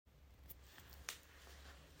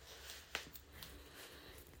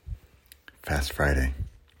Fast Friday.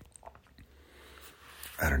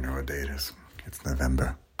 I don't know what day it is. It's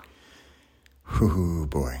November. Whoo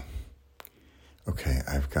boy. Okay,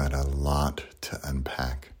 I've got a lot to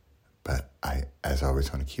unpack, but I, as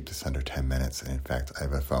always, want to keep this under 10 minutes. And in fact, I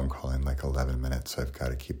have a phone call in like 11 minutes, so I've got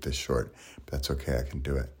to keep this short. But that's okay, I can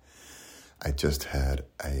do it. I just had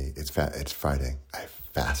it's Friday. I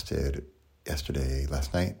fasted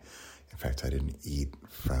last night. In fact, I didn't eat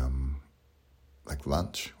from like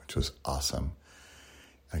lunch, which was awesome.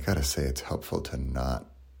 I gotta say, it's helpful to not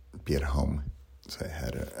be at home. So I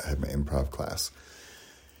had my improv class,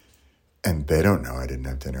 and they don't know I didn't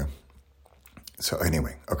have dinner. So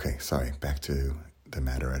anyway, okay, sorry, back to the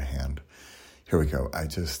matter at hand. Here we go. I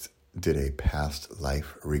just did a past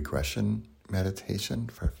life regression meditation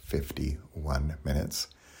for 51 minutes.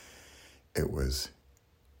 It was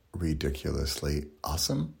ridiculously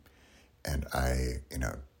awesome. And I,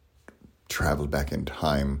 traveled back in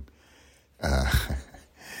time.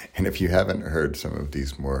 And if you haven't heard some of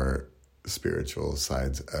these more spiritual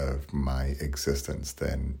sides of my existence,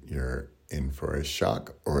 then you're in for a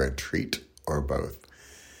shock or a treat or both.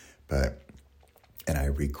 And I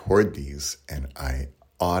record these and I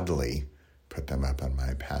oddly put them up on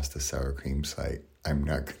my Past the Sour Cream site. I'm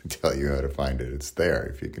not going to tell you how to find it. It's there.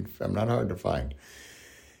 If you can, I'm not hard to find.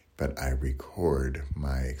 But I record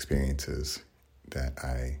my experiences that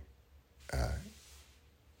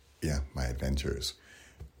my adventures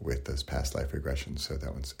with those past life regressions. So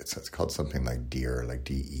that one's, it's called something like Dear, like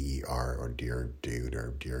DEER, or Dear Dude,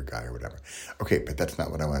 or Dear Guy, or whatever. Okay, but that's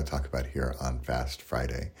not what I want to talk about here on Fast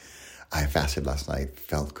Friday. I fasted last night,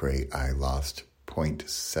 felt great. I lost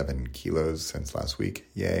 0.7 kilos since last week.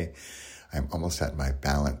 Yay. I'm almost at my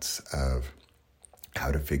balance of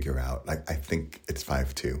how to figure out, I think it's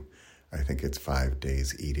 5-2. I think it's 5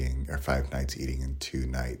 days eating, or 5 nights eating and 2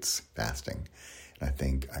 nights fasting. And I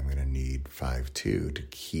think I'm going to need 5-2 to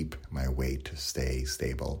keep my weight to stay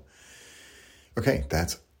stable. Okay,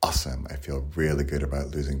 that's awesome. I feel really good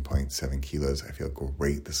about losing 0.7 kilos. I feel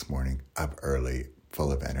great this morning, up early,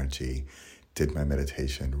 full of energy, did my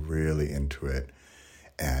meditation, really into it.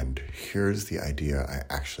 And here's the idea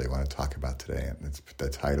I actually want to talk about today. And it's the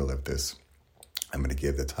title of this. I'm going to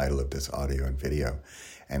give the title of this audio and video.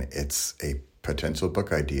 And it's a potential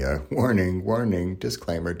book idea. Warning, warning,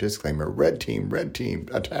 disclaimer, disclaimer, red team,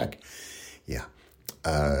 attack. Yeah.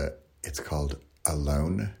 It's called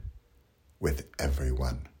Alone with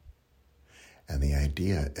Everyone. And the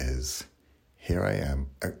idea is, here I am.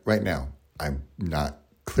 Right now, I'm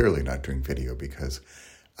clearly not doing video because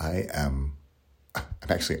I'm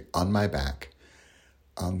actually on my back,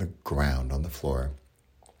 on the ground, on the floor.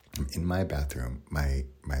 I'm in my bathroom. My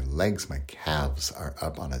legs, my calves are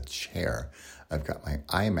up on a chair. I've got my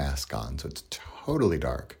eye mask on, so it's totally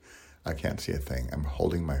dark. I can't see a thing. I'm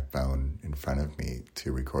holding my phone in front of me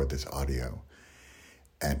to record this audio.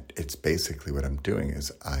 And it's basically what I'm doing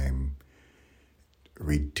is I'm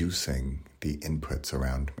reducing the inputs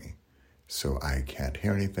around me. So I can't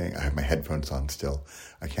hear anything. I have my headphones on still.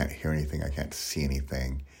 I can't hear anything. I can't see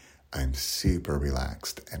anything. I'm super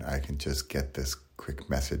relaxed and I can just get this quick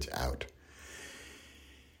message out.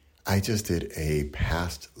 I just did a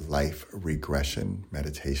past life regression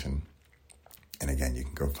meditation. And again, you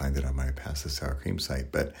can go find it on my Past the Sour Cream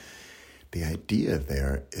site. But the idea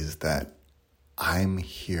there is that I'm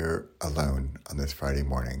here alone on this Friday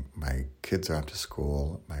morning. My kids are off to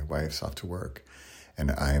school. My wife's off to work.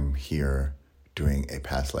 And I'm here doing a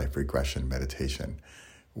past life regression meditation,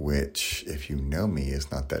 which, if you know me,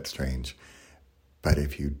 is not that strange. But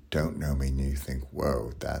if you don't know me and you think,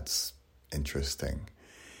 whoa, that's interesting.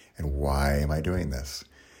 And why am I doing this?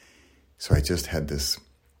 So I just had this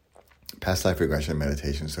past life regression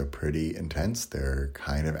meditation, so pretty intense. They're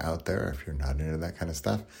kind of out there if you're not into that kind of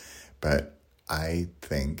stuff. But I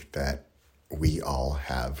think that we all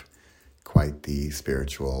have quite the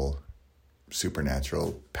spiritual,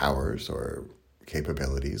 supernatural powers or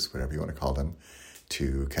capabilities, whatever you want to call them,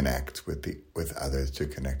 to connect with others, to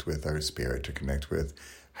connect with our spirit, to connect with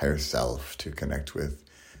higher self, to connect with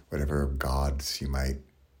whatever gods you might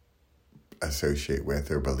associate with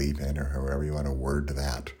or believe in, or however you want to word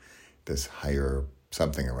that, this higher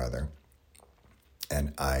something or other.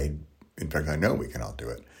 And in fact, I know we can all do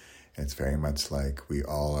it. And it's very much like we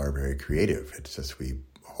all are very creative. It's just we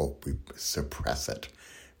suppress it.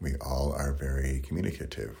 We all are very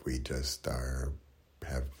communicative. We just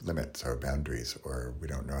have limits or boundaries, or we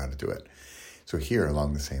don't know how to do it. So here,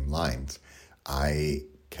 along the same lines, I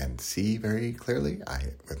can see very clearly.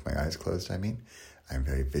 With my eyes closed, I'm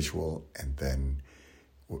very visual. And then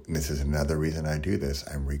this is another reason I do this.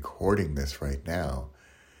 I'm recording this right now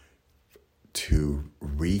to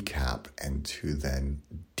recap and to then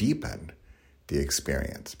deepen the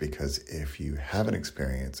experience. Because if you have an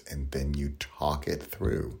experience and then you talk it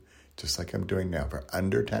through, just like I'm doing now for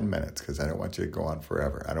under 10 minutes, because I don't want you to go on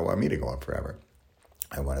forever. I don't want me to go on forever.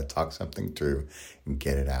 I want to talk something through and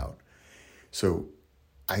get it out. So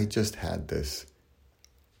I just had this,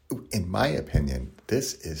 in my opinion,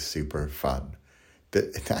 this is super fun.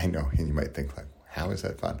 I know, and you might think like, how is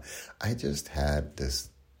that fun? I just had this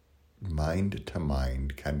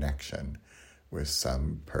mind-to-mind connection with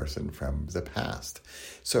some person from the past.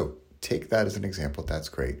 So take that as an example. That's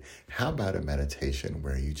great. How about a meditation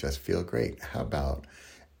where you just feel great? How about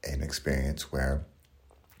an experience where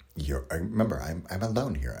remember, I'm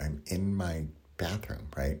alone here. I'm in my bathroom,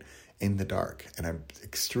 right? In the dark, and I'm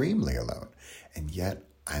extremely alone. And yet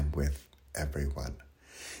I'm with everyone.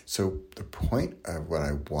 So the point of what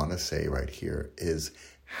I want to say right here is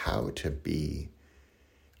how to be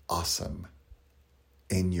awesome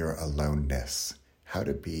in your aloneness, how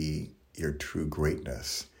to be your true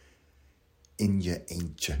greatness in your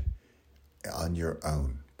ancient, on your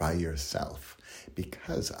own, by yourself.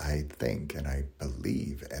 Because I think and I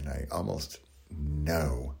believe and I almost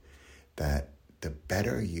know that the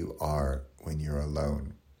better you are when you're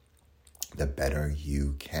alone, the better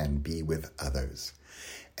you can be with others.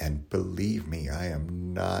 And believe me, I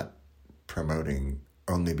am not promoting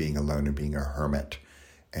only being alone and being a hermit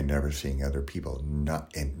and never seeing other people.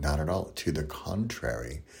 Not at all. To the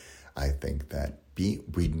contrary, I think that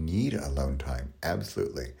we need alone time,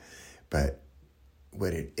 absolutely. But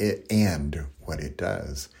what it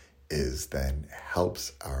does is then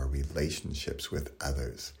helps our relationships with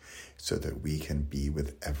others so that we can be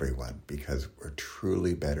with everyone because we're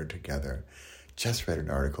truly better together. Just read an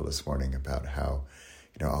article this morning about how,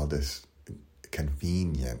 all this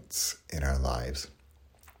convenience in our lives,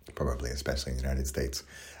 probably especially in the United States,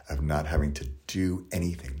 of not having to do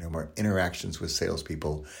anything. No more interactions with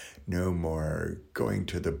salespeople, no more going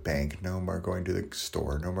to the bank, no more going to the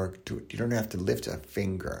store, you don't have to lift a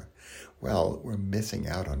finger. Well, we're missing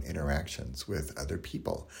out on interactions with other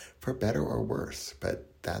people, for better or worse,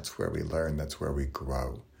 but that's where we learn, that's where we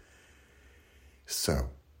grow.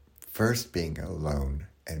 So, first being alone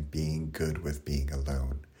and being good with being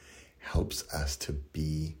alone helps us to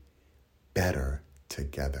be better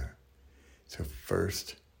together. So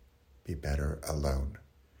first, be better alone.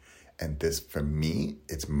 And this, for me,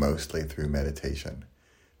 it's mostly through meditation.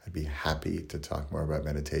 I'd be happy to talk more about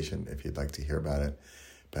meditation if you'd like to hear about it.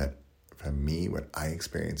 But for me, what I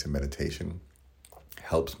experience in meditation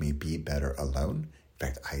helps me be better alone. In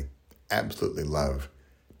fact, I absolutely love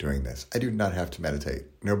doing this. I do not have to meditate.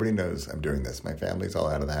 Nobody knows I'm doing this. My family's all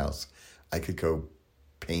out of the house. I could go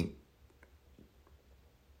paint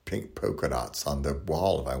polka dots on the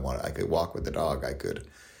wall if I wanted. I could walk with the dog. I could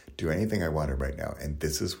do anything I wanted right now. And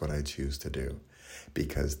this is what I choose to do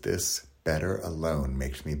because this better alone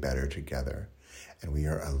makes me better together. And we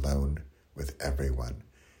are alone with everyone.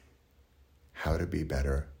 How to be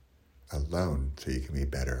better alone so you can be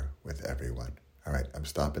better with everyone. All right, I'm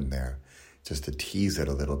stopping there just to tease it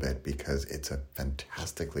a little bit because it's a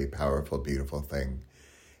fantastically powerful, beautiful thing.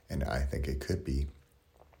 And I think it could be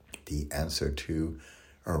the answer to,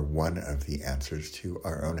 or one of the answers to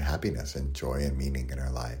our own happiness and joy and meaning in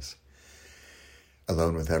our lives.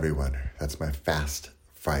 Alone with everyone. That's my fast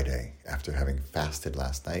Friday after having fasted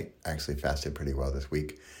last night. I actually fasted pretty well this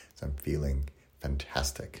week, so I'm feeling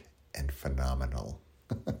fantastic and phenomenal.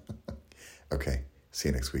 Okay, see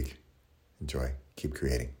you next week. Enjoy. Keep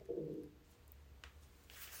creating.